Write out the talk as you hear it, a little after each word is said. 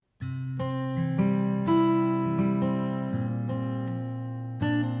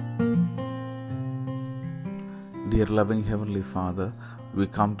Dear loving Heavenly Father, we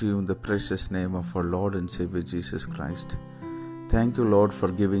come to you in the precious name of our Lord and Savior Jesus Christ. Thank you, Lord, for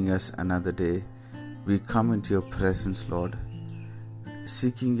giving us another day. We come into your presence, Lord,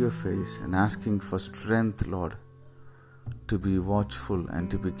 seeking your face and asking for strength, Lord, to be watchful and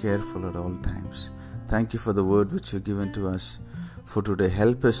to be careful at all times. Thank you for the word which you've given to us for today.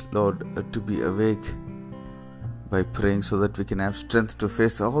 Help us, Lord, to be awake by praying so that we can have strength to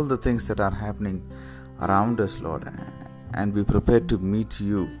face all the things that are happening around us, Lord, and be prepared to meet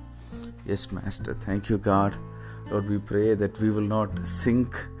you. Yes, Master. Thank you, God. Lord, we pray that we will not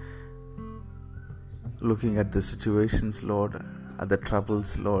sink looking at the situations, Lord, at the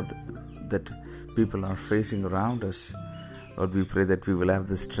troubles, Lord, that people are facing around us. Lord, we pray that we will have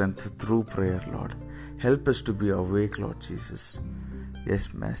the strength through prayer, Lord. Help us to be awake, Lord Jesus.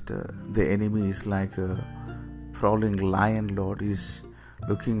 Yes, Master. The enemy is like a prowling lion, Lord. He's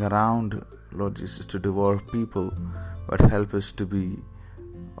looking around, Lord Jesus, to devour people. But help us to be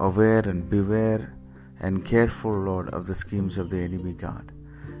aware and beware and careful, Lord, of the schemes of the enemy, God.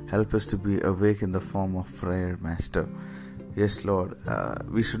 Help us to be awake in the form of prayer, Master. Yes, Lord.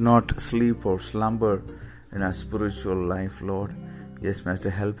 We should not sleep or slumber in our spiritual life, Lord. Yes, Master.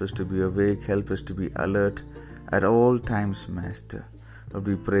 Help us to be awake. Help us to be alert at all times, Master. Lord,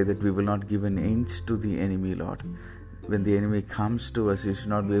 we pray that we will not give an inch to the enemy, Lord. When the enemy comes to us, he should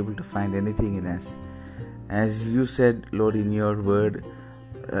not be able to find anything in us. As you said, Lord, in your word,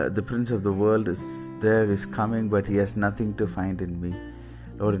 the prince of the world is coming, but he has nothing to find in me.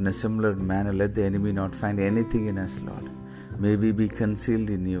 Lord, in a similar manner, let the enemy not find anything in us, Lord. May we be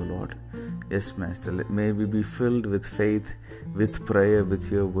concealed in you, Lord. Yes, Master. May we be filled with faith, with prayer,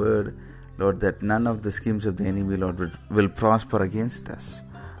 with your word, Lord, that none of the schemes of the enemy, Lord, will prosper against us.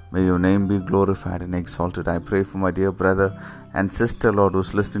 May your name be glorified and exalted. I pray for my dear brother and sister, Lord,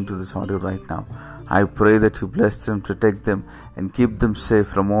 who's listening to this audio right now. I pray that you bless them, protect them, and keep them safe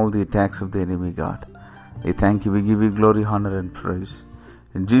from all the attacks of the enemy, God. We thank you. We give you glory, honor, and praise.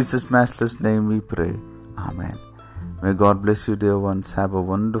 In Jesus' matchless name we pray. Amen. May God bless you, dear ones. Have a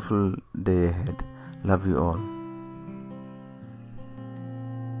wonderful day ahead. Love you all.